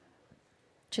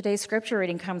Today's scripture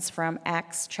reading comes from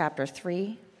Acts chapter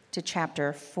 3 to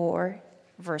chapter 4,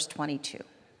 verse 22.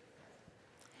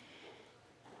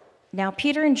 Now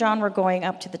Peter and John were going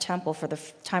up to the temple for the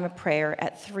time of prayer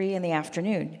at 3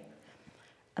 p.m.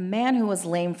 A man who was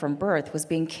lame from birth was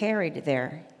being carried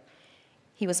there.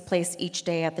 He was placed each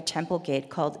day at the temple gate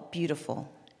called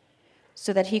Beautiful,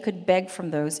 so that he could beg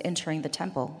from those entering the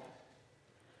temple.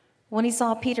 When he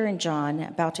saw Peter and John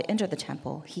about to enter the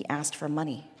temple, he asked for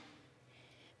money.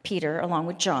 Peter, along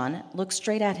with John, looked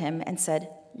straight at him and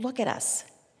said, "Look at us."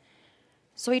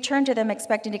 So he turned to them,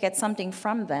 expecting to get something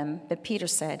from them, but Peter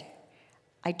said,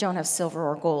 "I don't have silver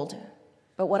or gold,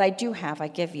 but what I do have I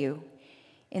give you.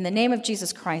 In the name of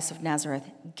Jesus Christ of Nazareth,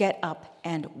 get up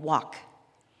and walk."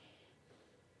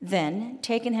 Then,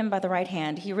 taking him by the right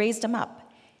hand, he raised him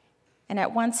up, and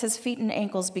at once his feet and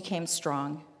ankles became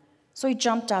strong. So he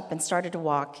jumped up and started to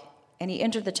walk, and he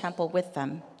entered the temple with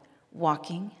them,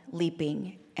 walking,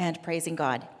 leaping, and praising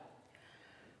God.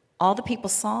 All the people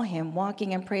saw him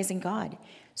walking and praising God,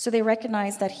 so they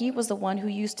recognized that he was the one who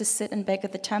used to sit and beg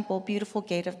at the beautiful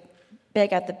gate of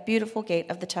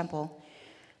the temple.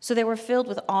 So they were filled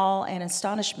with awe and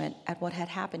astonishment at what had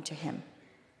happened to him.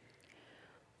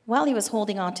 While he was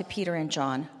holding on to Peter and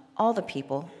John, all the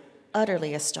people,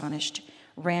 utterly astonished,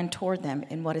 ran toward them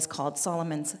in what is called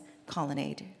Solomon's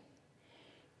Colonnade.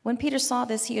 When Peter saw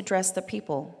this, he addressed the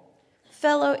people.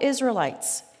 "Fellow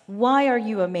Israelites, why are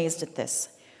you amazed at this?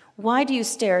 Why do you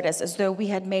stare at us as though we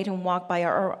had made him walk by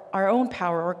our own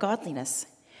power or godliness?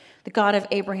 The God of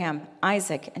Abraham,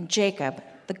 Isaac, and Jacob,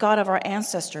 the God of our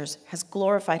ancestors, has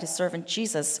glorified his servant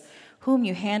Jesus, whom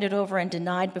you handed over and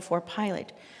denied before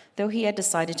Pilate, though he had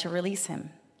decided to release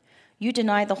him. You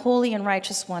denied the holy and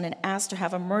righteous one and asked to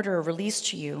have a murderer released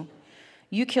to you.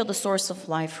 You killed the source of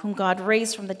life, whom God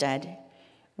raised from the dead.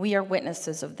 We are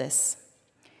witnesses of this.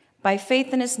 By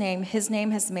faith in his name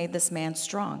has made this man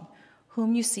strong,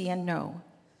 whom you see and know.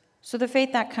 So the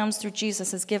faith that comes through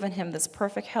Jesus has given him this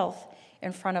perfect health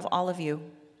in front of all of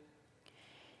you.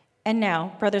 And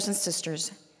now, brothers and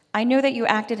sisters, I know that you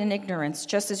acted in ignorance,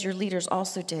 just as your leaders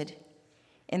also did.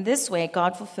 In this way,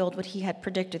 God fulfilled what he had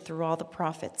predicted through all the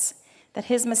prophets, that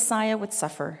his Messiah would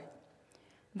suffer.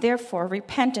 Therefore,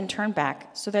 repent and turn back,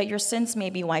 so that your sins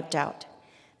may be wiped out,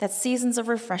 that seasons of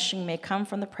refreshing may come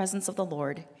from the presence of the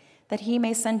Lord, that he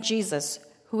may send Jesus,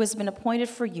 who has been appointed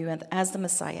for you as the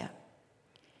Messiah.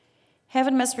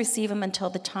 Heaven must receive him until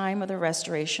the time of the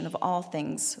restoration of all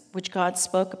things, which God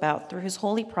spoke about through his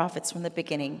holy prophets from the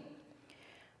beginning.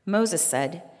 Moses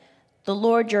said, "The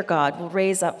Lord your God will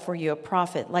raise up for you a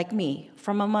prophet like me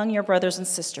from among your brothers and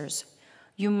sisters.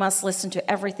 You must listen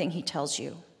to everything he tells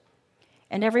you.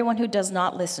 And everyone who does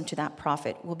not listen to that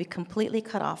prophet will be completely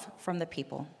cut off from the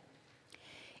people."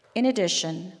 In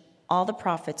addition, all the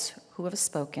prophets who have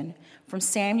spoken, from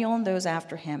Samuel and those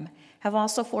after him, have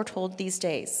also foretold these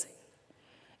days.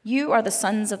 You are the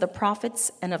sons of the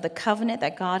prophets and of the covenant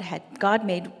that God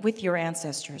made with your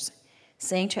ancestors,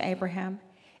 saying to Abraham,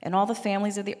 "And all the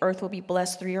families of the earth will be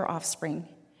blessed through your offspring."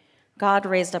 God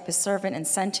raised up his servant and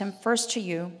sent him first to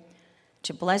you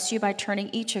to bless you by turning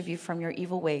each of you from your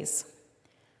evil ways.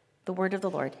 The word of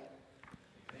the Lord.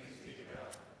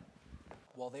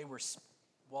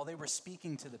 While they were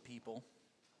speaking to the people,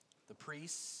 the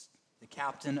priests, the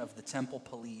captain of the temple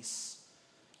police,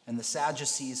 and the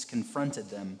Sadducees confronted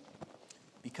them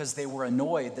because they were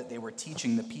annoyed that they were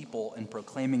teaching the people and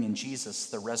proclaiming in Jesus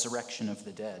the resurrection of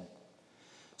the dead.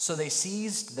 So they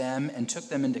seized them and took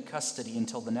them into custody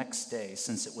until the next day,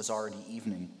 since it was already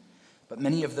evening. But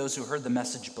many of those who heard the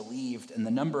message believed, and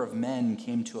the number of men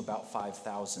came to about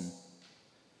 5,000.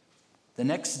 The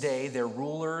next day, their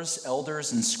rulers,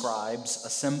 elders, and scribes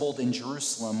assembled in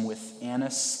Jerusalem with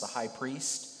Annas the high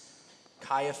priest,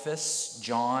 Caiaphas,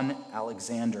 John,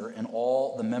 Alexander, and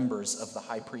all the members of the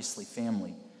high priestly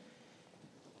family.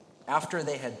 After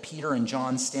they had Peter and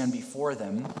John stand before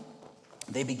them,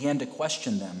 they began to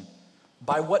question them,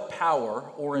 "By what power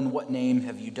or in what name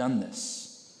have you done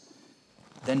this?"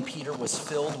 Then Peter was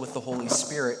filled with the Holy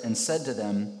Spirit and said to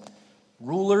them,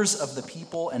 "Rulers of the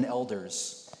people and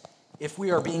elders, if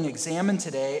we are being examined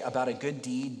today about a good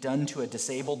deed done to a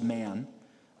disabled man,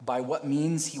 by what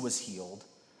means he was healed,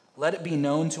 let it be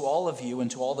known to all of you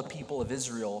and to all the people of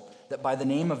Israel that by the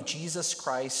name of Jesus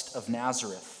Christ of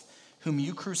Nazareth, whom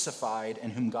you crucified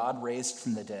and whom God raised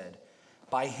from the dead,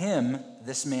 by him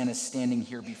this man is standing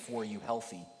here before you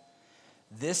healthy.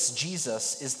 This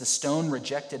Jesus is the stone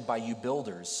rejected by you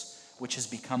builders, which has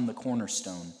become the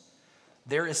cornerstone.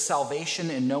 There is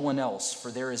salvation in no one else, for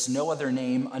there is no other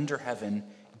name under heaven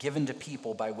given to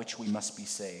people by which we must be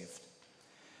saved."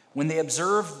 When they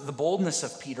observed the boldness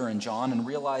of Peter and John and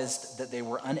realized that they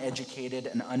were uneducated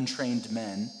and untrained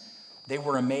men, they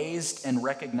were amazed and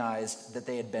recognized that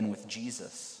they had been with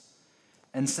Jesus.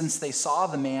 And since they saw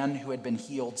the man who had been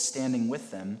healed standing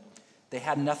with them, they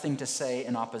had nothing to say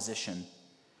in opposition.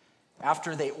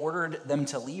 After they ordered them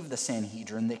to leave the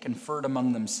Sanhedrin, they conferred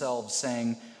among themselves,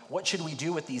 saying, "What should we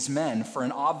do with these men? For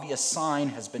an obvious sign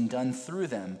has been done through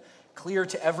them, clear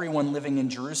to everyone living in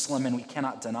Jerusalem, and we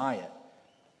cannot deny it.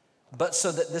 But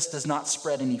so that this does not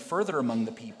spread any further among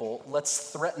the people, let's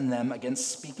threaten them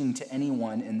against speaking to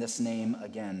anyone in this name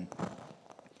again."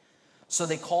 So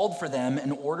they called for them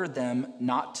and ordered them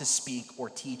not to speak or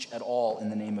teach at all in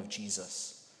the name of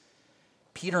Jesus.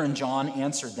 Peter and John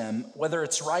answered them, "Whether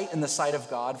it's right in the sight of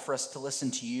God for us to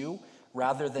listen to you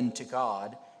rather than to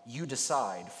God, you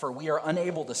decide, for we are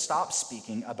unable to stop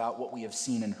speaking about what we have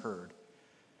seen and heard."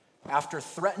 After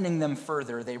threatening them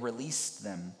further, they released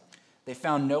them. They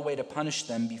found no way to punish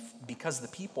them because the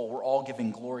people were all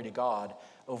giving glory to God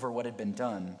over what had been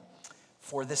done.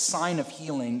 For this sign of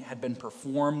healing had been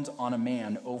performed on a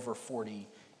man over 40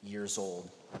 years old.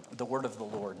 The word of the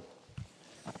Lord.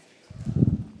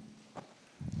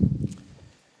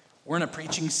 We're in a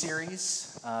preaching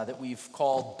series that we've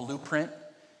called Blueprint,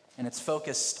 and it's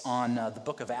focused on the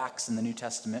book of Acts in the New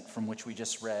Testament, from which we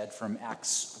just read, from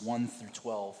Acts 1 through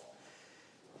 12.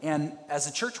 And as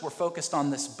a church, we're focused on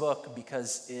this book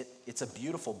because it's a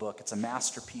beautiful book. It's a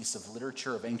masterpiece of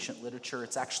literature, of ancient literature.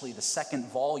 It's actually the second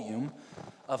volume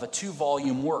of a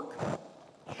 2-volume work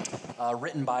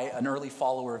written by an early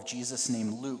follower of Jesus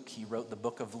named Luke. He wrote the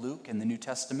book of Luke in the New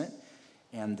Testament,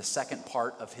 and the second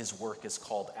part of his work is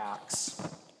called Acts.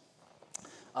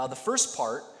 The first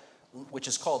part, which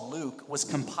is called Luke, was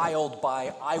compiled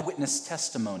by eyewitness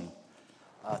testimony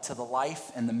to the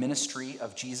life and the ministry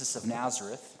of Jesus of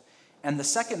Nazareth. And the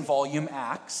second volume,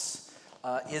 Acts,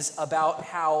 is about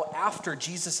how after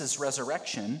Jesus'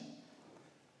 resurrection,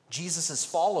 Jesus'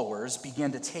 followers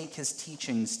began to take his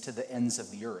teachings to the ends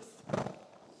of the earth.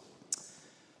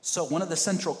 So one of the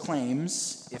central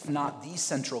claims, if not the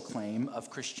central claim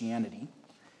of Christianity,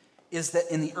 is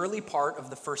that in the early part of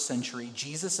the first century,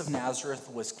 Jesus of Nazareth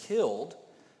was killed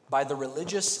by the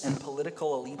religious and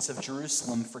political elites of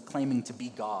Jerusalem for claiming to be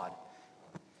God.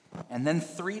 And then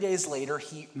 3 days later,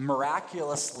 he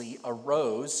miraculously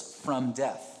arose from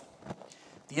death.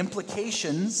 The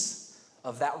implications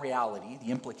of that reality,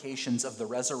 the implications of the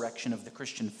resurrection of the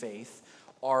Christian faith,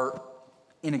 are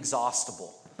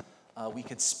inexhaustible. We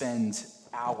could spend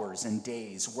hours and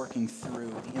days working through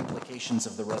the implications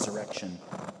of the resurrection.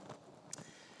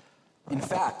 In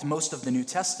fact, most of the New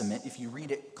Testament, if you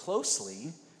read it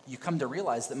closely, you come to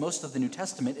realize that most of the New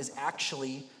Testament is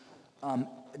actually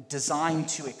designed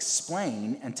to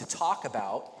explain and to talk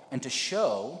about and to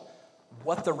show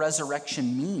what the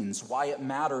resurrection means, why it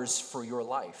matters for your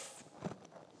life.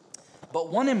 But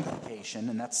one implication,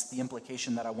 and that's the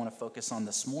implication that I want to focus on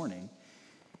this morning,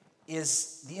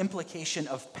 is the implication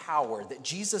of power, that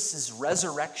Jesus'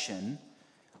 resurrection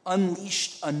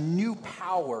unleashed a new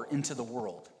power into the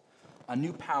world, a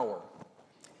new power.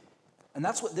 And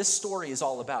that's what this story is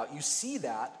all about. You see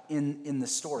that in the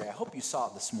story. I hope you saw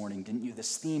it this morning, didn't you?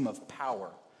 This theme of power.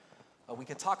 We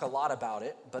could talk a lot about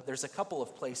it, but there's a couple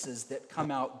of places that come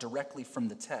out directly from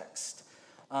the text.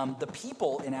 The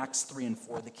people in Acts 3 and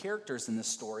 4, the characters in this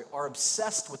story, are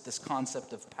obsessed with this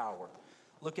concept of power.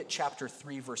 Look at chapter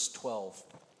 3, verse 12.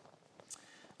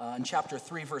 In chapter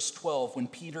 3, verse 12, when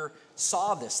Peter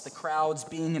saw this, the crowds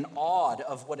being in awe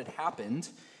of what had happened,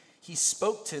 he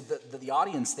spoke to the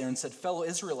audience there and said, "Fellow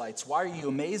Israelites, why are you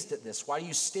amazed at this? Why do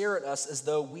you stare at us as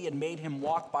though we had made him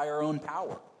walk by our own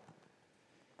power?"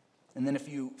 And then if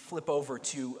you flip over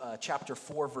to chapter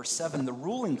 4, verse 7, the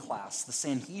ruling class, the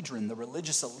Sanhedrin, the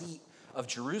religious elite of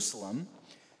Jerusalem,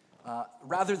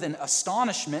 rather than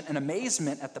astonishment and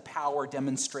amazement at the power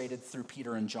demonstrated through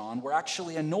Peter and John, were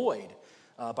actually annoyed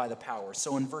by the power.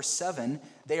 So in verse 7,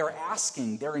 they are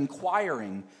asking, they're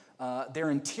inquiring, they're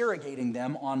interrogating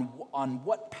them on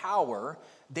what power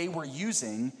they were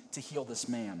using to heal this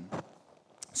man.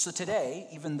 So today,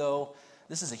 even though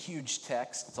this is a huge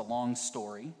text, it's a long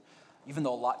story, even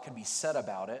though a lot could be said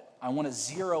about it, I want to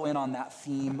zero in on that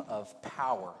theme of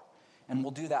power. And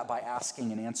we'll do that by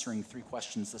asking and answering 3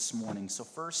 questions this morning. So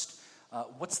first,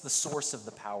 what's the source of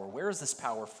the power? Where is this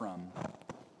power from?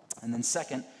 And then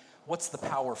second, what's the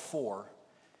power for?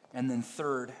 And then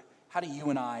third, how do you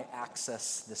and I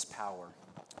access this power?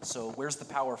 So where's the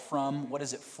power from? What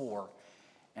is it for?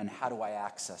 And how do I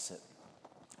access it?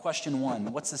 Question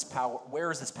 1, what's this power?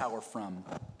 Where is this power from?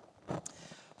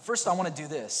 First, I want to do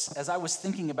this. As I was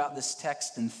thinking about this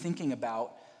text and thinking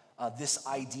about this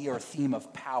idea or theme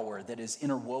of power that is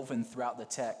interwoven throughout the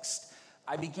text,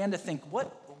 I began to think,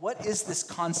 what is this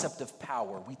concept of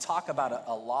power? We talk about it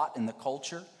a lot in the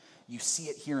culture. You see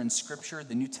it here in Scripture.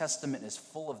 The New Testament is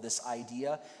full of this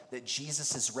idea that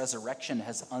Jesus' resurrection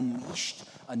has unleashed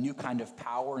a new kind of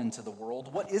power into the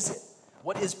world. What is it?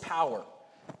 What is power?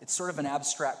 It's sort of an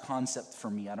abstract concept for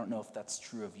me. I don't know if that's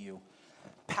true of you.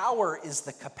 Power is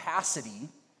the capacity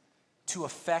to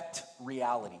affect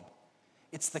reality.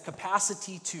 It's the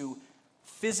capacity to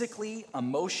physically,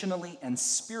 emotionally, and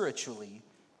spiritually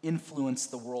influence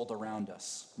the world around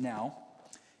us. Now,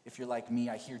 if you're like me,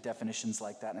 I hear definitions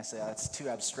like that and I say, that's too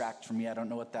abstract for me. I don't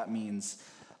know what that means.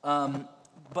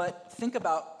 But think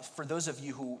about, for those of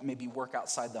you who maybe work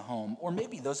outside the home, or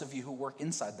maybe those of you who work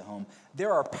inside the home,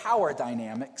 there are power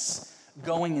dynamics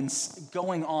going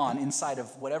on inside of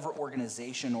whatever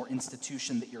organization or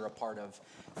institution that you're a part of.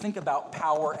 Think about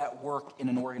power at work in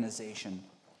an organization.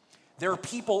 There are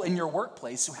people in your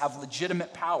workplace who have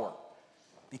legitimate power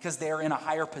because they are in a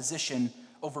higher position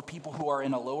over people who are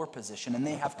in a lower position, and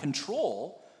they have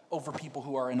control over people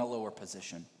who are in a lower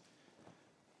position.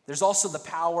 There's also the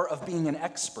power of being an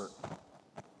expert.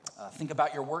 Think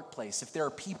about your workplace. If there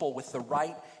are people with the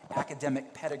right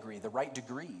academic pedigree, the right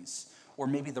degrees, or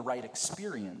maybe the right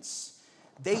experience,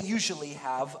 they usually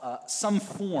have some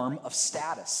form of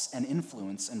status and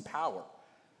influence and power.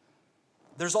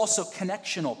 There's also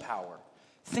connectional power.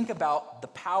 Think about the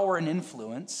power and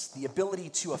influence, the ability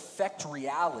to affect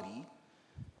reality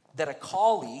that a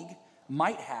colleague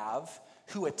might have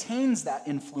who attains that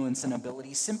influence and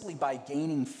ability simply by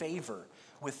gaining favor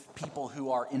with people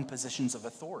who are in positions of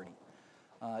authority.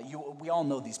 We all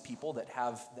know these people that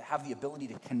have the ability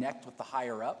to connect with the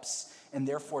higher-ups, and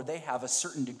therefore they have a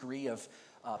certain degree of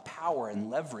power and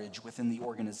leverage within the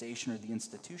organization or the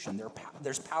institution.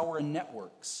 There's power in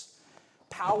networks.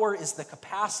 Power is the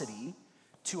capacity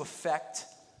to affect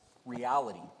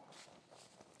reality.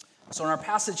 So in our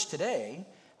passage today,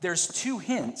 there's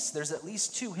at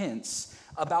least two hints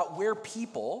about where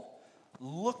people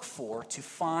look for to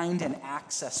find and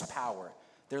access power.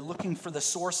 They're looking for the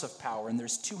source of power, and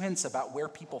there's two hints about where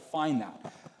people find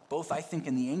that, both I think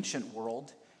in the ancient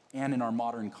world and in our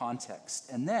modern context.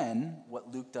 And then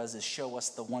what Luke does is show us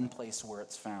the one place where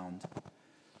it's found.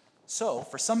 So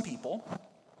for some people,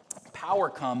 power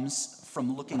comes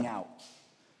from looking out.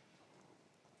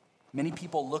 Many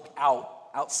people look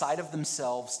outside of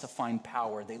themselves to find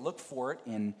power. They look for it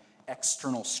in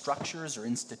external structures or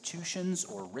institutions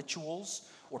or rituals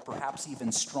or perhaps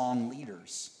even strong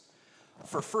leaders.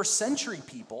 For first century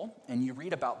people, and you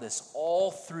read about this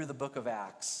all through the book of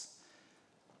Acts,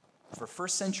 for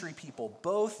first century people,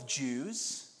 both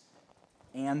Jews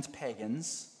and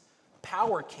pagans,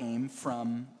 power came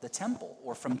from the temple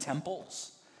or from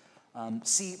temples.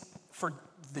 See, for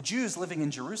the Jews living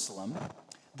in Jerusalem,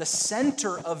 the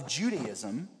center of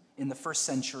Judaism in the first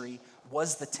century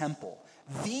was the temple.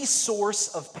 The source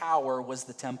of power was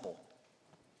the temple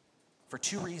for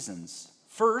two reasons.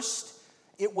 First,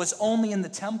 it was only in the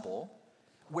temple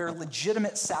where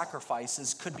legitimate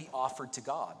sacrifices could be offered to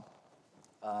God.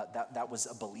 That was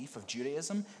a belief of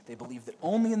Judaism. They believed that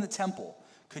only in the temple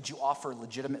could you offer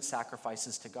legitimate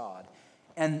sacrifices to God.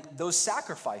 And those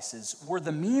sacrifices were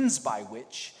the means by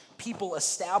which people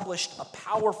established a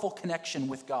powerful connection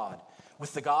with God,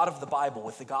 with the God of the Bible,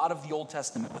 with the God of the Old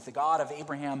Testament, with the God of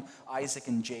Abraham, Isaac,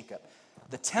 and Jacob.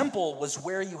 The temple was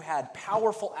where you had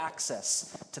powerful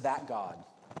access to that God.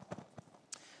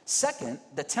 Second,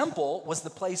 the temple was the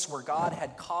place where God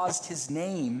had caused his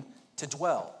name to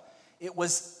dwell. It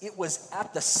was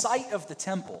at the site of the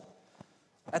temple,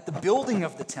 at the building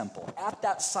of the temple, at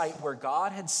that site where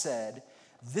God had said,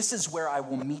 "This is where I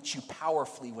will meet you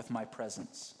powerfully with my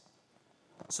presence."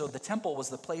 So the temple was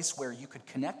the place where you could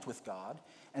connect with God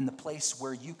and the place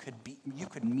where you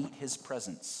could meet his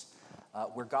presence,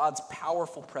 where God's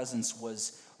powerful presence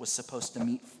was supposed to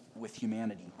meet with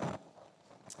humanity.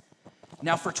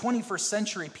 Now, for 21st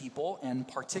century people, and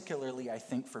particularly, I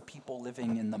think, for people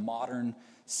living in the modern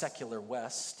secular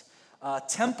West,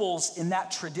 temples in that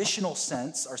traditional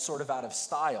sense are sort of out of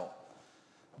style.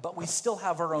 But we still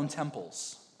have our own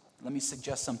temples. Let me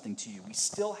suggest something to you. We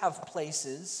still have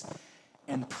places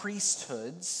and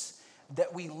priesthoods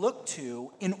that we look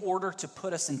to in order to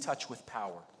put us in touch with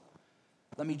power.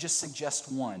 Let me just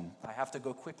suggest one. I have to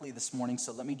go quickly this morning,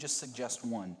 so let me just suggest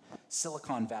one.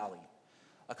 Silicon Valley.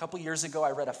 A couple years ago,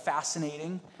 I read a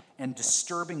fascinating and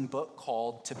disturbing book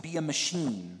called To Be a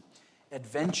Machine: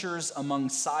 Adventures Among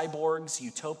Cyborgs,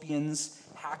 Utopians,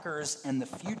 Hackers, and the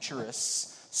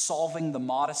Futurists Solving the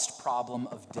Modest Problem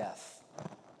of Death.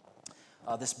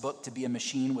 This book, To Be a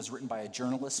Machine, was written by a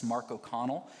journalist, Mark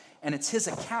O'Connell, and it's his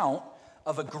account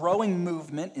of a growing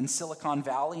movement in Silicon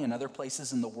Valley and other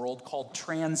places in the world called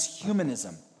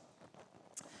transhumanism.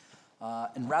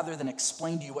 And rather than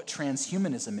explain to you what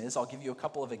transhumanism is, I'll give you a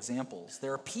couple of examples.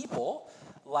 There are people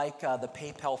like the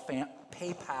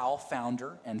PayPal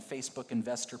founder and Facebook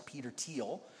investor Peter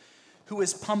Thiel, who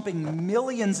is pumping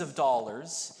millions of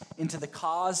dollars into the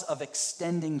cause of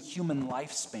extending human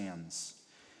lifespans.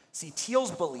 See,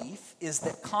 Thiel's belief is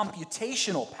that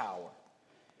computational power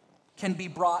can be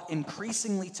brought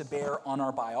increasingly to bear on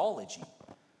our biology,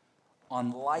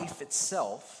 on life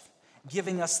itself,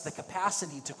 giving us the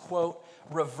capacity to, quote,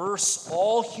 reverse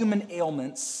all human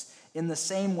ailments in the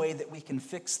same way that we can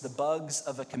fix the bugs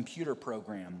of a computer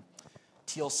program.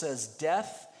 Thiel says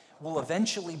death will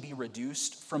eventually be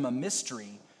reduced from a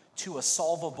mystery to a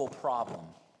solvable problem.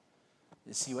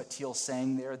 You see what Thiel's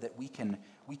saying there? That we can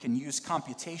use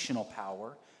computational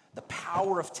power, the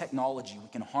power of technology, we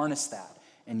can harness that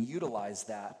and utilize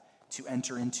that to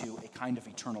enter into a kind of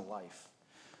eternal life.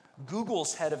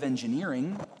 Google's head of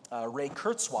engineering, Ray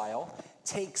Kurzweil,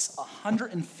 takes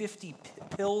 150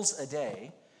 pills a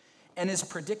day and is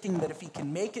predicting that if he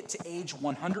can make it to age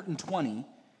 120,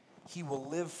 he will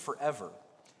live forever,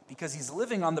 because he's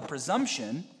living on the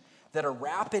presumption that a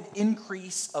rapid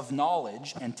increase of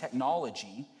knowledge and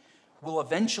technology will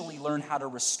eventually learn how to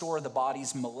restore the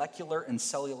body's molecular and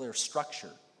cellular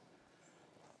structure.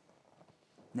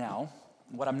 Now,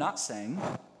 what I'm not saying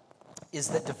is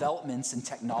that developments in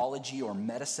technology or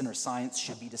medicine or science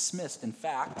should be dismissed. In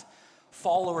fact,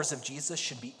 followers of Jesus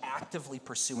should be actively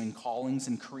pursuing callings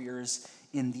and careers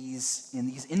in these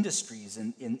industries,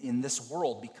 in this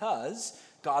world, because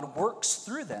God works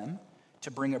through them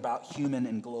to bring about human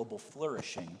and global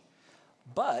flourishing.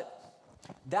 But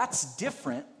that's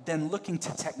different than looking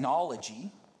to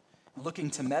technology, looking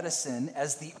to medicine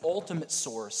as the ultimate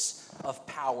source of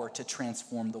power to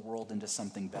transform the world into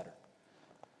something better.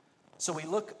 So we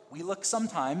look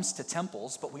sometimes to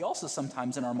temples, but we also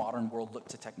sometimes in our modern world look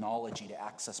to technology to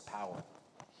access power.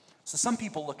 So some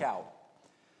people look out.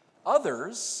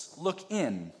 Others look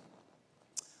in.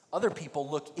 Other people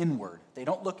look inward. They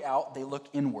don't look out, they look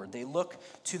inward. They look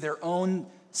to their own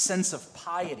sense of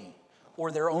piety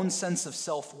or their own sense of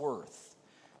self-worth.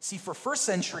 See, for first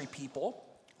century people,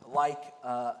 like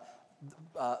the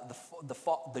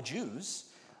Jews,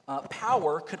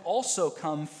 power could also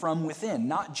come from within,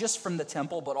 not just from the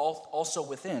temple, but also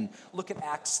within. Look at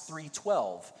Acts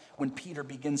 3:12, when Peter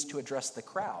begins to address the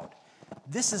crowd.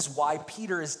 This is why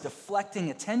Peter is deflecting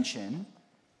attention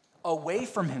away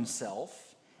from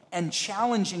himself and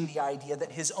challenging the idea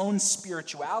that his own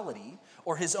spirituality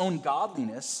or his own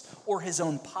godliness or his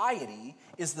own piety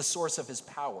is the source of his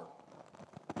power.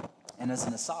 And as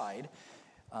an aside,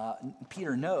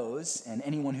 Peter knows, and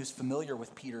anyone who's familiar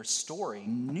with Peter's story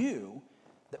knew,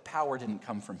 that power didn't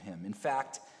come from him. In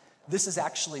fact, this is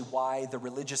actually why the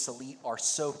religious elite are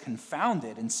so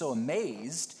confounded and so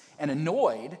amazed and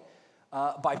annoyed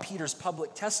by Peter's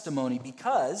public testimony,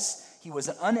 because he was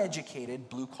an uneducated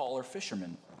blue-collar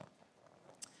fisherman.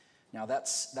 Now,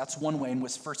 that's one way in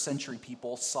which first century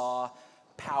people saw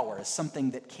power as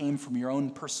something that came from your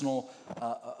own personal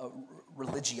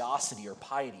religiosity or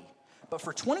piety. But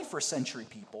for 21st century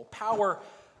people, power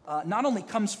not only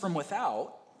comes from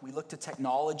without, we look to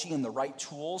technology and the right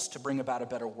tools to bring about a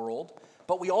better world,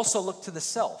 but we also look to the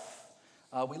self.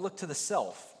 We look to the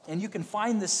self. And you can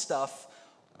find this stuff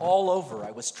all over.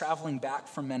 I was traveling back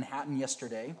from Manhattan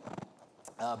yesterday,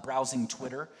 browsing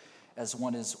Twitter, as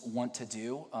one is wont to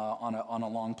do on a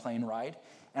long plane ride,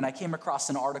 and I came across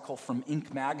an article from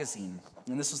Inc. magazine,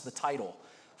 and this was the title: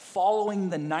 "Following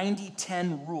the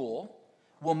 90-10 rule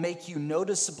will make you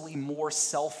noticeably more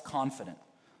self-confident."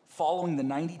 Following the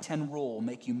 90-10 rule will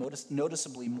make you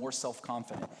noticeably more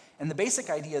self-confident. And the basic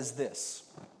idea is this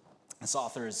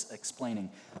author is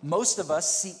explaining: most of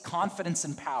us seek confidence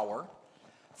and power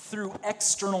through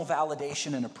external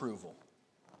validation and approval.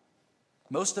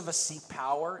 Most of us seek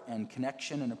power and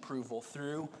connection and approval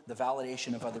through the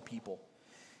validation of other people.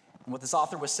 And what this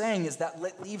author was saying is that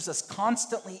leaves us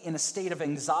constantly in a state of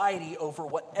anxiety over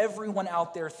what everyone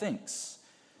out there thinks.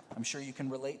 I'm sure you can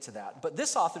relate to that. But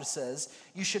this author says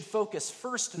you should focus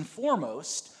first and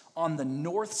foremost on the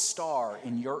North Star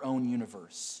in your own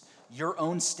universe, your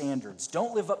own standards.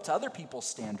 Don't live up to other people's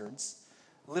standards.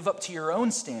 Live up to your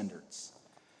own standards.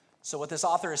 So what this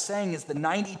author is saying is the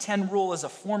 90-10 rule is a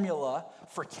formula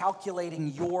for calculating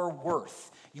your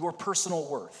worth, your personal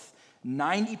worth.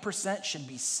 90% should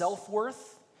be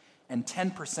self-worth, and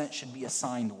 10% should be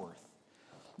assigned worth.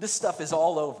 This stuff is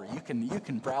all over. You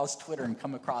can browse Twitter and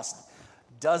come across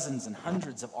dozens and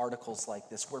hundreds of articles like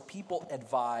this where people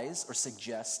advise or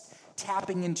suggest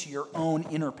tapping into your own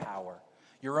inner power,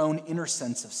 your own inner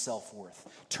sense of self-worth,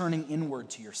 turning inward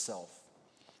to yourself.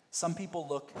 Some people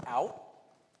look out,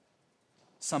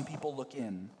 some people look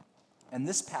in. And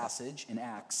this passage in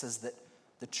Acts says that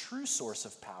the true source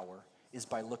of power is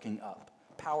by looking up.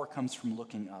 Power comes from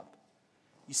looking up.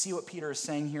 You see what Peter is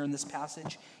saying here in this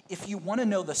passage? If you want to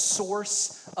know the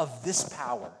source of this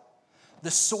power,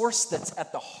 the source that's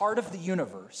at the heart of the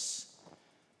universe,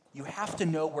 you have to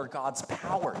know where God's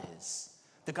power is,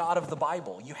 the God of the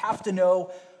Bible. You have to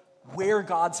know where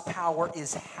God's power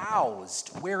is housed,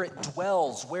 where it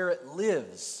dwells, where it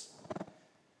lives.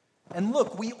 And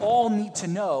look, we all need to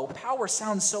know, power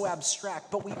sounds so abstract,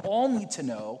 but we all need to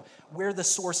know where the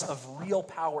source of real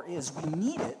power is. We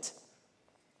need it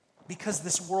because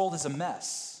this world is a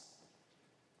mess,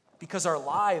 because our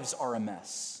lives are a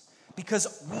mess,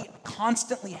 because we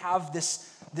constantly have this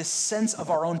sense of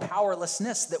our own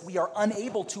powerlessness, that we are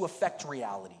unable to affect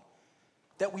reality,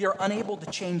 that we are unable to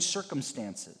change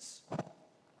circumstances.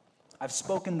 I've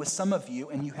spoken with some of you,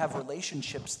 and you have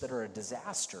relationships that are a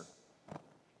disaster,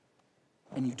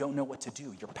 and you don't know what to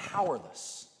do. You're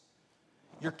powerless.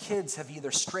 Your kids have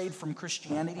either strayed from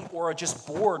Christianity or are just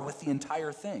bored with the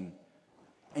entire thing,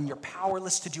 and you're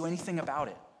powerless to do anything about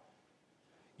it.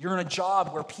 You're in a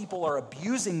job where people are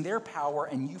abusing their power,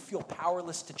 and you feel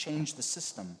powerless to change the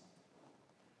system.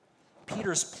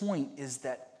 Peter's point is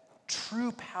that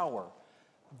true power,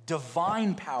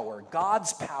 divine power,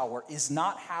 God's power, is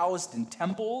not housed in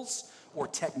temples or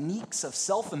techniques of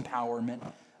self-empowerment,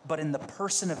 but in the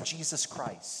person of Jesus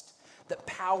Christ. That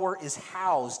power is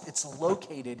housed, it's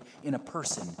located in a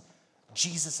person,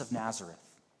 Jesus of Nazareth.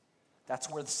 That's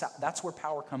where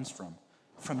power comes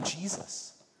from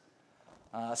Jesus.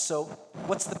 So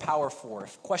what's the power for?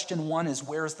 If question one is,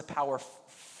 where is the power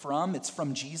from? It's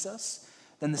from Jesus.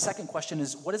 Then the second question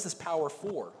is, what is this power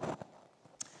for?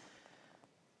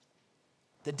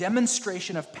 The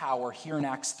demonstration of power here in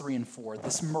Acts 3 and 4,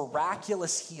 this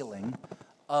miraculous healing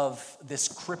of this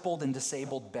crippled and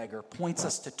disabled beggar, points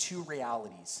us to two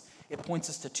realities. It points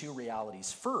us to two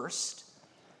realities. First,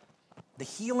 the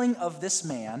healing of this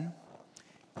man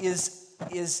is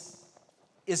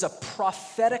a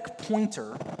prophetic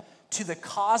pointer to the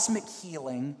cosmic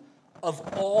healing of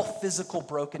all physical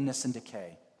brokenness and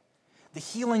decay. The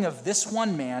healing of this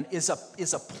one man is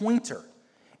a pointer.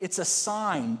 It's a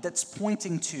sign that's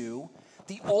pointing to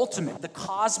the ultimate, the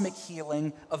cosmic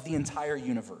healing of the entire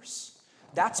universe.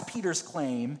 That's Peter's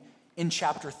claim in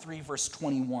chapter 3, verse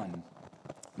 21,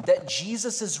 that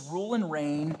Jesus' rule and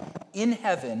reign in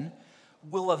heaven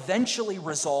will eventually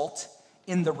result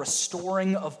in the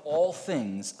restoring of all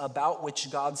things about which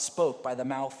God spoke by the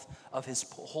mouth of his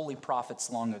holy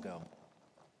prophets long ago.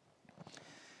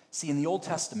 See, in the Old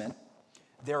Testament,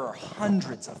 there are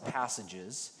hundreds of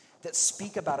passages that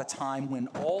speak about a time when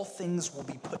all things will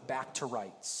be put back to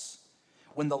rights,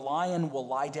 when the lion will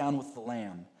lie down with the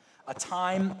lamb, a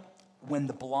time when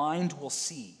the blind will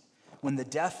see, when the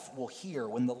deaf will hear,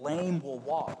 when the lame will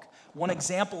walk. One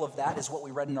example of that is what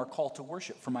we read in our call to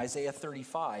worship from Isaiah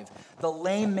 35. The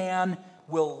lame man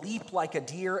will leap like a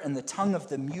deer, and the tongue of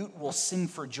the mute will sing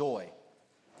for joy.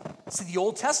 See, the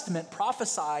Old Testament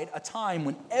prophesied a time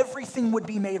when everything would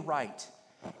be made right.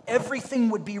 Everything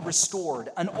would be restored.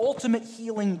 An ultimate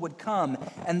healing would come.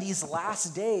 And these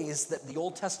last days that the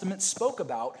Old Testament spoke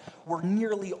about were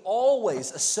nearly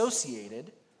always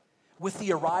associated with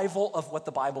the arrival of what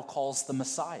the Bible calls the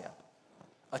Messiah,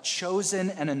 a chosen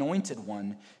and anointed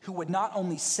one who would not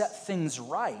only set things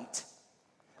right,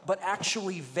 but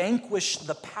actually vanquish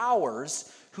the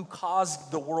powers who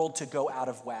caused the world to go out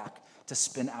of whack, to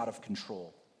spin out of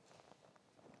control.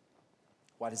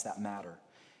 Why does that matter?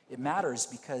 It matters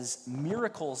because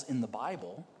miracles in the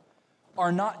Bible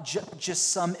are not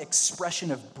just some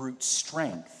expression of brute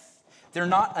strength. They're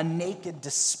not a naked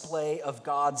display of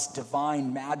God's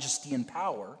divine majesty and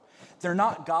power. They're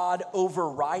not God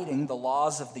overriding the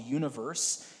laws of the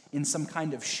universe in some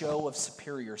kind of show of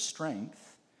superior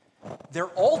strength.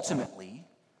 They're ultimately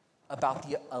about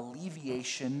the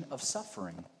alleviation of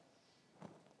suffering.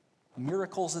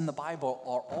 Miracles in the Bible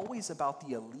are always about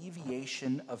the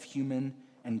alleviation of human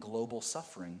and global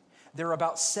suffering. They're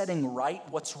about setting right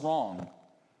what's wrong,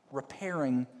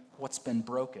 repairing what's been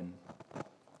broken.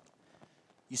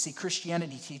 You see,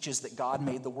 Christianity teaches that God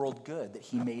made the world good, that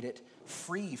he made it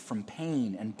free from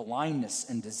pain and blindness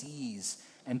and disease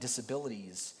and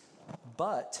disabilities.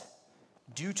 But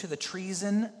due to the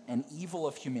treason and evil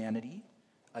of humanity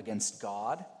against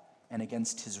God and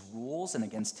against his rules and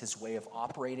against his way of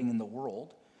operating in the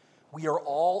world, we are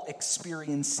all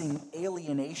experiencing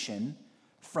alienation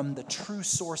from the true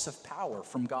source of power,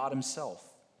 from God himself.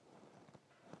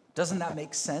 Doesn't that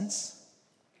make sense?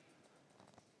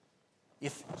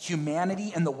 If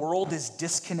humanity and the world is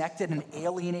disconnected and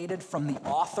alienated from the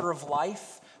author of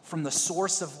life, from the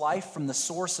source of life, from the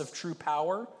source of true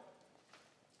power,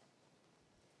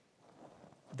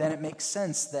 then it makes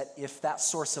sense that if that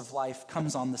source of life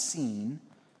comes on the scene,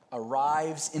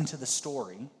 arrives into the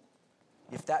story,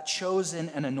 if that chosen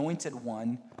and anointed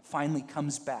one finally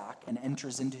comes back and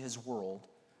enters into his world,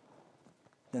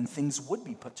 then things would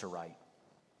be put to right.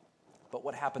 But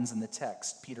what happens in the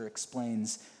text? Peter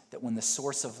explains that when the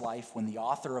source of life, when the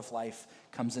author of life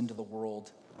comes into the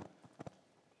world,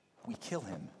 we kill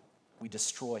him, we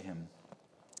destroy him.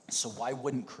 So why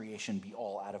wouldn't creation be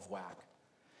all out of whack?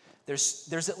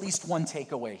 There's at least one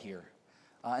takeaway here,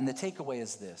 and the takeaway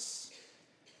is this.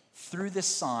 Through this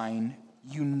sign,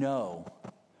 we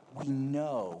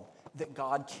know that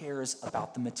God cares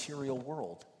about the material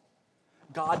world.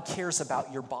 God cares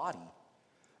about your body.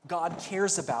 God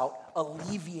cares about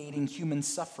alleviating human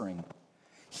suffering.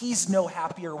 He's no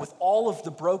happier with all of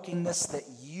the brokenness that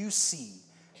you see,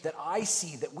 that I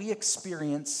see, that we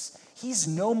experience. He's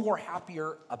no more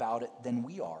happier about it than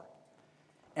we are.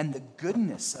 And the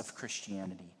goodness of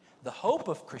Christianity, the hope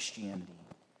of Christianity,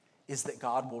 is that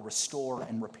God will restore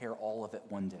and repair all of it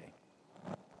one day.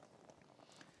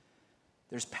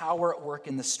 There's power at work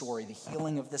in the story. The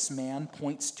healing of this man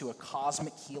points to a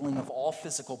cosmic healing of all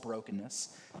physical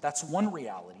brokenness. That's one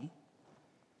reality.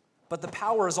 But the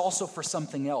power is also for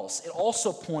something else. It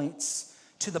also points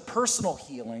to the personal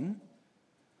healing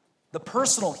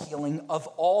of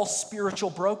all spiritual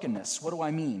brokenness. What do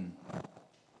I mean?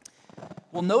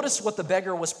 Well, notice what the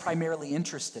beggar was primarily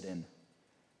interested in.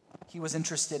 He was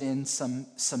interested in some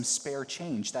spare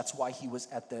change. That's why he was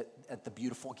at the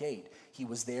beautiful gate. He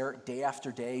was there day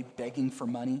after day begging for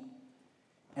money.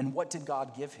 And what did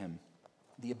God give him?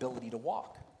 The ability to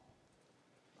walk.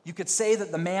 You could say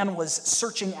that the man was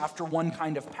searching after one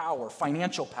kind of power,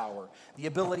 financial power, the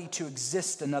ability to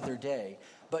exist another day.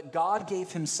 But God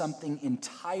gave him something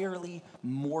entirely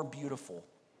more beautiful,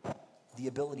 the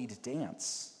ability to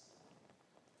dance.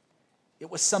 It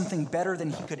was something better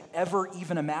than he could ever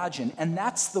even imagine. And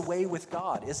that's the way with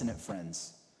God, isn't it,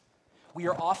 friends? We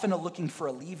are often looking for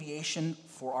alleviation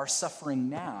for our suffering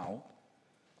now,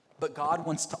 but God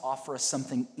wants to offer us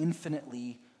something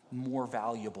infinitely more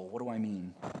valuable. What do I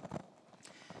mean?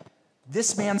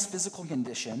 This man's physical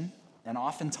condition, and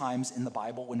oftentimes in the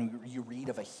Bible when you read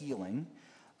of a healing,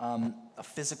 a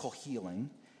physical healing,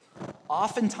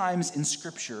 oftentimes in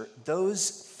Scripture,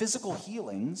 those physical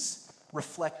healings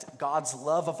reflect God's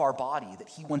love of our body, that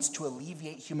he wants to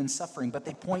alleviate human suffering, but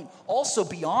they point also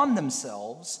beyond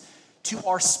themselves to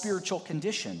our spiritual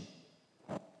condition.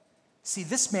 See,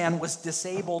 this man was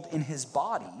disabled in his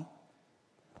body,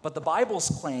 but the Bible's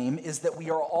claim is that we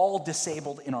are all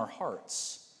disabled in our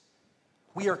hearts.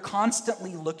 We are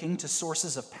constantly looking to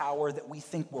sources of power that we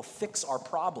think will fix our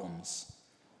problems,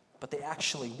 but they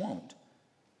actually won't.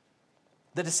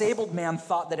 The disabled man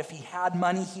thought that if he had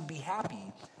money, he'd be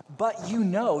happy. But you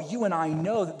and I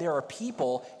know that there are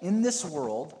people in this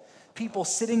world, people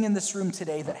sitting in this room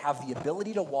today that have the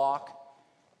ability to walk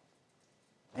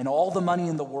and all the money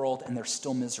in the world, and they're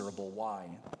still miserable.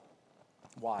 Why?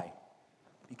 Why?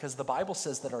 Because the Bible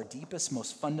says that our deepest,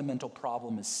 most fundamental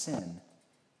problem is sin.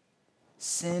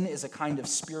 Sin is a kind of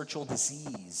spiritual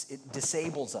disease. It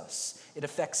disables us. It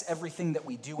affects everything that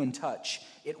we do and touch.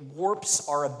 It warps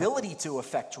our ability to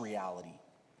affect reality.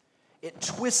 It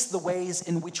twists the ways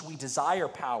in which we desire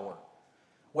power,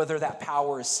 whether that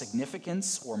power is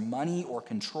significance or money or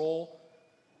control.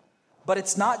 But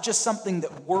it's not just something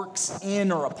that works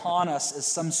in or upon us as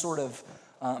some sort of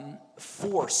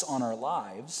force on our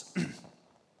lives.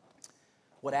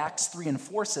 What Acts 3 and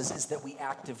 4 says is that we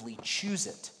actively choose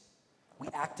it. We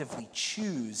actively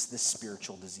choose this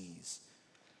spiritual disease.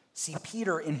 See,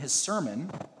 Peter in his sermon,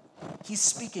 he's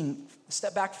speaking,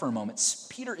 step back for a moment.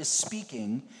 Peter is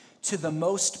speaking to the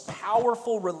most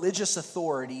powerful religious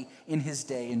authority in his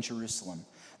day in Jerusalem,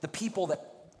 the people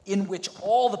in which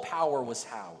all the power was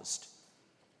housed.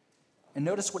 And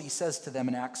notice what he says to them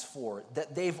in Acts 4,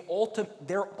 that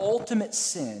their ultimate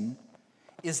sin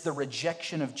is the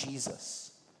rejection of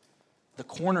Jesus, the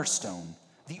cornerstone,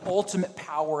 the ultimate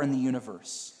power in the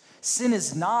universe. Sin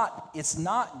is not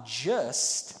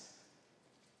just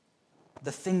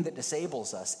the thing that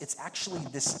disables us. It's actually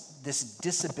this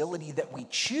disability that we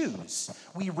choose.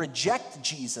 We reject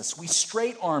Jesus. We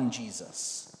straight-arm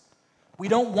Jesus. We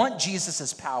don't want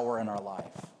Jesus' power in our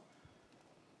life.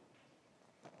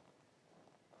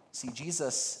 See,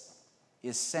 Jesus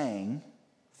is saying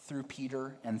through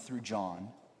Peter and through John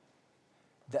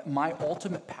that my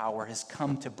ultimate power has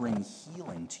come to bring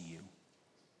healing to you.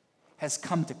 has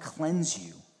come to cleanse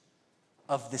you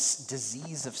of this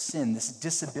disease of sin, this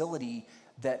disability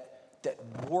that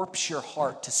warps your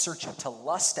heart to search, to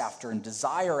lust after and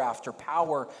desire after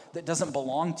power that doesn't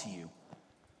belong to you,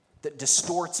 that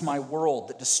distorts my world,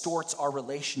 that distorts our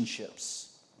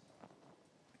relationships.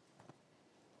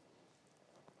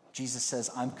 Jesus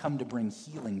says, I'm come to bring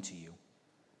healing to you.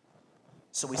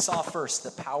 So we saw first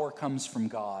that power comes from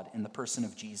God in the person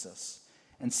of Jesus.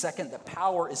 And second, that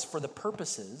power is for the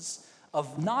purposes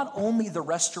of not only the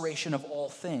restoration of all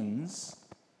things,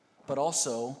 but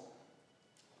also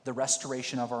the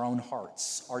restoration of our own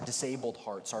hearts, our disabled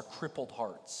hearts, our crippled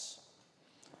hearts.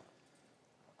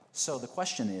 So the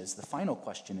question is, the final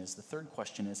question is, the third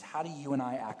question is, how do you and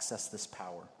I access this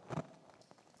power?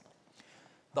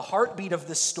 The heartbeat of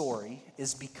this story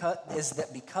is that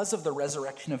because of the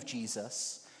resurrection of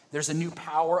Jesus, there's a new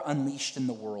power unleashed in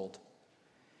the world.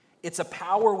 It's a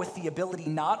power with the ability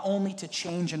not only to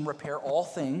change and repair all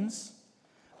things,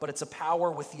 but it's a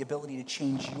power with the ability to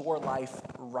change your life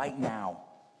right now.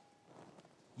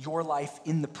 Your life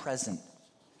in the present.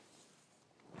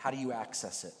 How do you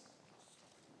access it?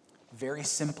 Very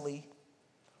simply,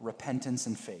 repentance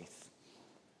and faith.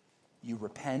 You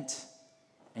repent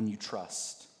and you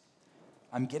trust.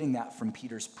 I'm getting that from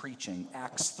Peter's preaching.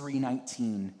 Acts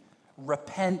 3:19.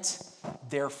 Repent,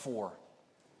 therefore.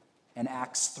 And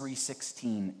Acts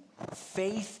 3:16.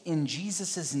 Faith in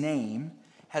Jesus' name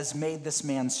has made this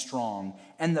man strong.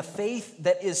 And the faith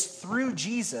that is through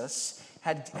Jesus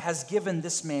has given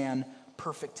this man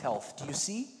perfect health. Do you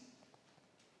see?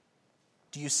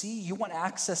 Do you see? You want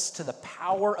access to the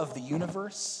power of the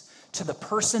universe, to the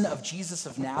person of Jesus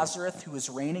of Nazareth who is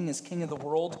reigning as King of the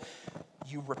world.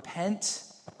 You repent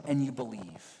and you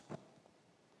believe.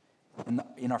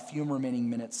 In our few remaining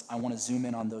minutes, I want to zoom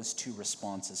in on those two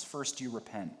responses. First, you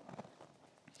repent.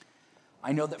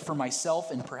 I know that for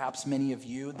myself and perhaps many of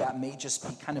you, that may just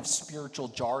be kind of spiritual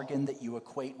jargon that you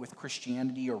equate with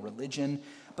Christianity or religion.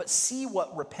 But see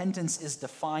what repentance is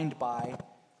defined by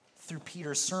through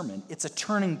Peter's sermon. It's a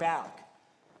turning back.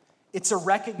 It's a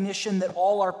recognition that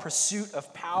all our pursuit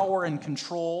of power and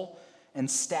control and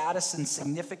status and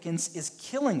significance is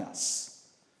killing us.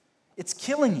 It's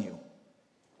killing you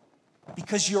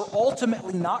because you're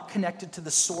ultimately not connected to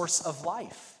the source of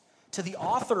life, to the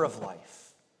author of life.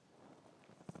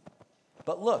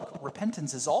 But look,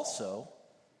 repentance is also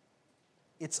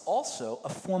a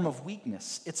form of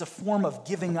weakness. It's a form of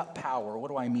giving up power. What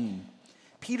do I mean?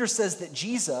 Peter says that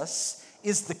Jesus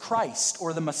is the Christ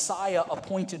or the Messiah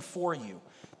appointed for you,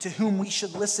 to whom we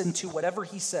should listen to whatever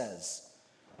he says.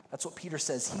 That's what Peter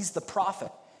says. He's the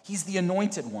prophet. He's the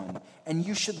anointed one. And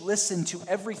you should listen to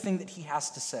everything that he has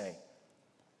to say.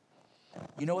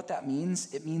 You know what that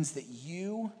means? It means that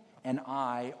you and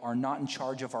I are not in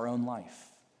charge of our own life.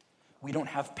 We don't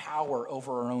have power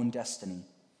over our own destiny.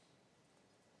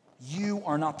 You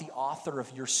are not the author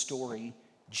of your story.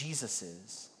 Jesus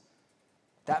is.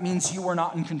 That means you are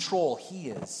not in control. He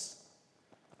is.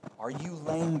 Are you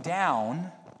laying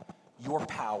down your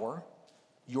power,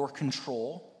 your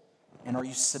control, and are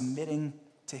you submitting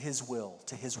to his will,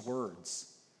 to his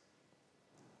words?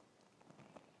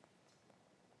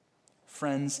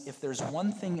 Friends, if there's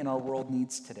one thing in our world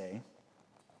needs today,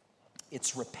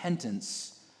 it's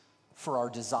repentance for our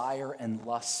desire and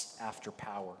lust after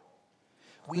power.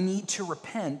 We need to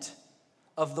repent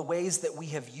of the ways that we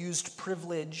have used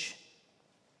privilege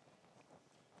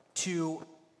to,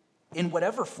 in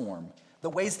whatever form, the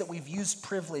ways that we've used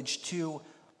privilege to,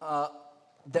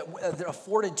 that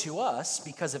afforded to us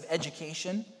because of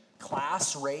education,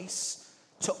 class, race,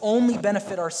 to only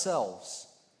benefit ourselves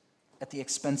at the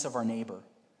expense of our neighbor.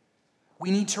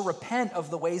 We need to repent of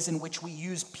the ways in which we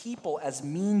use people as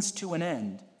means to an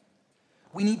end.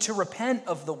 We need to repent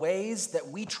of the ways that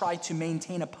we try to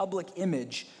maintain a public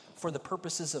image for the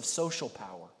purposes of social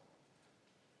power.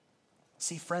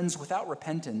 See, friends, without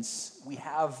repentance, we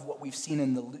have what we've seen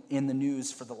in the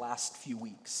news for the last few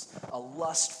weeks, a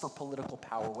lust for political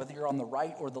power, whether you're on the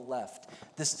right or the left,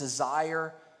 this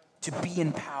desire to be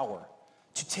in power,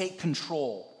 to take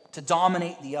control, to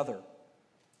dominate the other.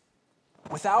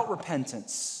 Without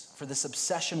repentance, for this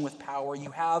obsession with power,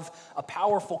 you have a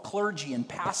powerful clergy and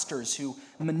pastors who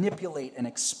manipulate and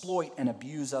exploit and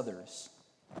abuse others.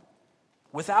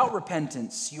 Without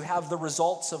repentance, you have the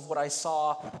results of what I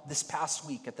saw this past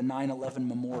week at the 9/11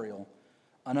 memorial,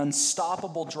 an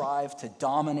unstoppable drive to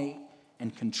dominate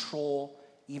and control,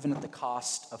 even at the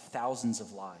cost of thousands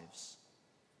of lives.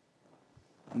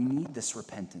 We need this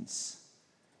repentance.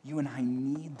 You and I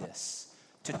need this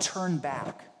to turn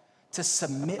back, to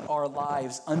submit our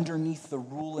lives underneath the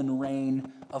rule and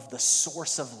reign of the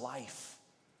source of life,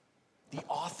 the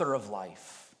author of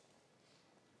life.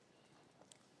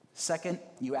 Second,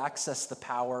 you access the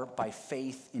power by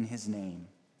faith in his name.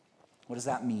 What does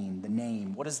that mean? The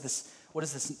name. What is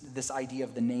this idea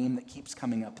of the name that keeps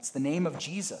coming up? It's the name of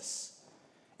Jesus.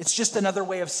 It's just another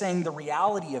way of saying the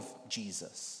reality of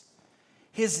Jesus.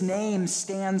 His name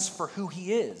stands for who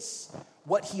he is,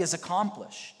 what he has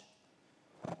accomplished.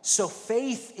 So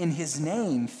faith in his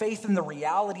name, faith in the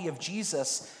reality of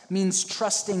Jesus, means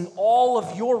trusting all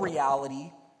of your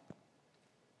reality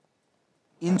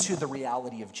into the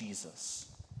reality of Jesus.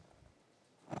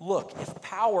 Look, if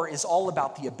power is all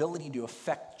about the ability to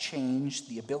affect change,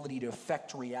 the ability to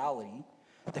affect reality,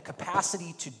 the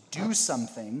capacity to do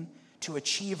something to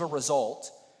achieve a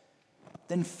result,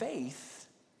 then faith,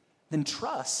 then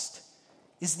trust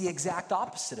is the exact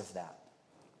opposite of that.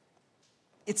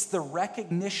 It's the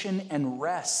recognition and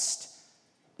rest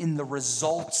in the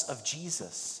results of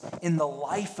Jesus, in the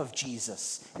life of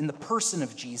Jesus, in the person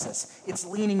of Jesus. It's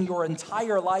leaning your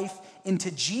entire life into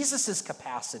Jesus'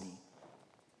 capacity,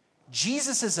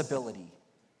 Jesus' ability,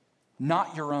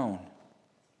 not your own.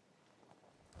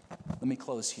 Let me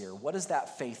close here. What does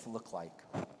that faith look like?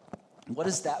 What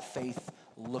does that faith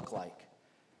look like?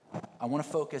 I want to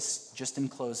focus, just in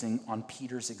closing, on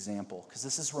Peter's example, because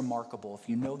this is remarkable. If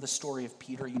you know the story of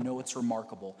Peter, you know it's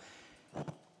remarkable.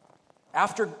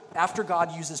 After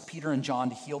God uses Peter and John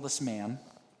to heal this man,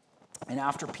 and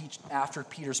after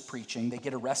Peter's preaching, they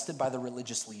get arrested by the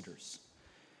religious leaders.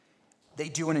 They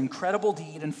do an incredible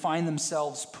deed and find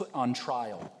themselves put on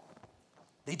trial.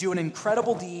 They do an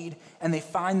incredible deed and they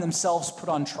find themselves put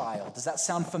on trial. Does that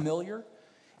sound familiar?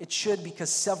 It should,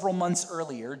 because several months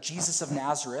earlier, Jesus of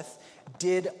Nazareth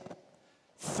did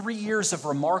 3 years of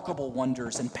remarkable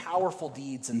wonders and powerful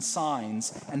deeds and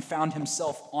signs and found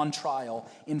himself on trial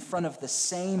in front of the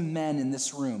same men in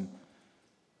this room,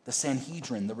 the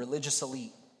Sanhedrin, the religious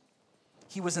elite.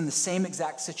 He was in the same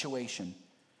exact situation.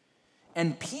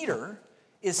 And Peter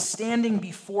is standing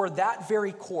before that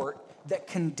very court that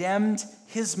condemned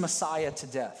his Messiah to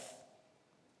death.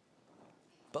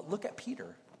 But look at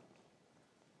Peter.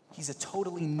 He's a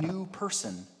totally new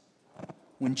person.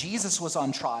 When Jesus was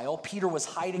on trial, Peter was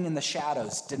hiding in the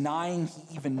shadows, denying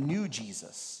he even knew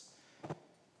Jesus.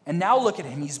 And now look at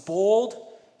him. He's bold,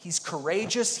 he's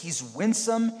courageous, he's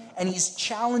winsome, and he's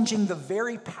challenging the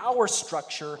very power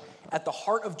structure at the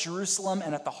heart of Jerusalem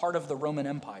and at the heart of the Roman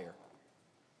Empire.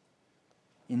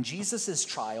 In Jesus'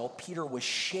 trial, Peter was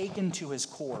shaken to his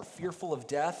core, fearful of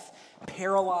death,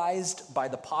 paralyzed by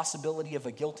the possibility of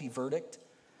a guilty verdict.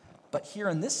 But here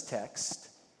in this text,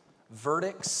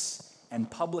 verdicts and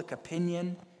public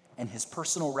opinion and his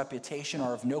personal reputation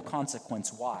are of no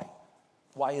consequence. Why?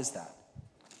 Why is that?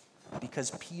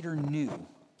 Because Peter knew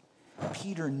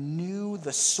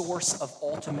the source of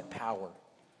ultimate power.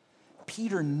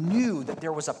 Peter knew that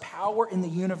there was a power in the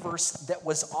universe that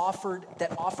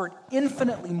offered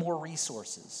infinitely more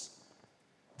resources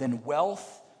than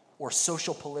wealth or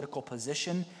social political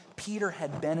position. Peter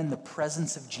had been in the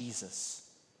presence of Jesus.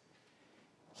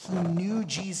 He knew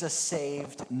Jesus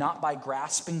saved not by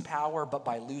grasping power, but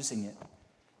by losing it.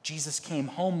 Jesus came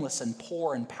homeless and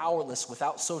poor and powerless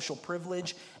without social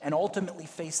privilege and ultimately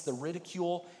faced the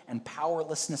ridicule and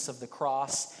powerlessness of the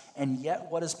cross. And yet,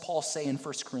 what does Paul say in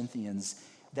 1 Corinthians?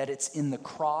 That it's in the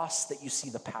cross that you see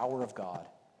the power of God.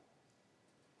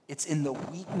 It's in the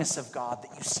weakness of God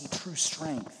that you see true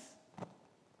strength.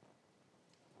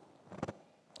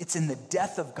 It's in the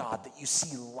death of God that you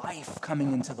see life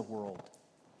coming into the world.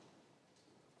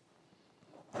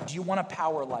 Do you want a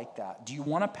power like that? Do you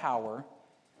want a power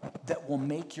that will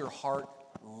make your heart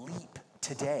leap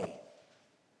today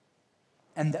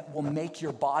and that will make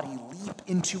your body leap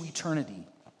into eternity,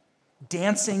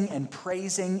 dancing and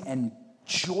praising and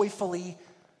joyfully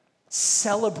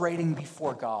celebrating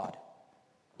before God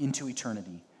into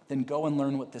eternity? Then go and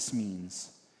learn what this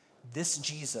means. This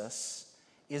Jesus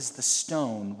is the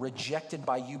stone rejected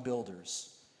by you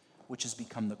builders, which has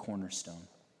become the cornerstone.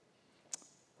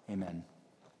 Amen.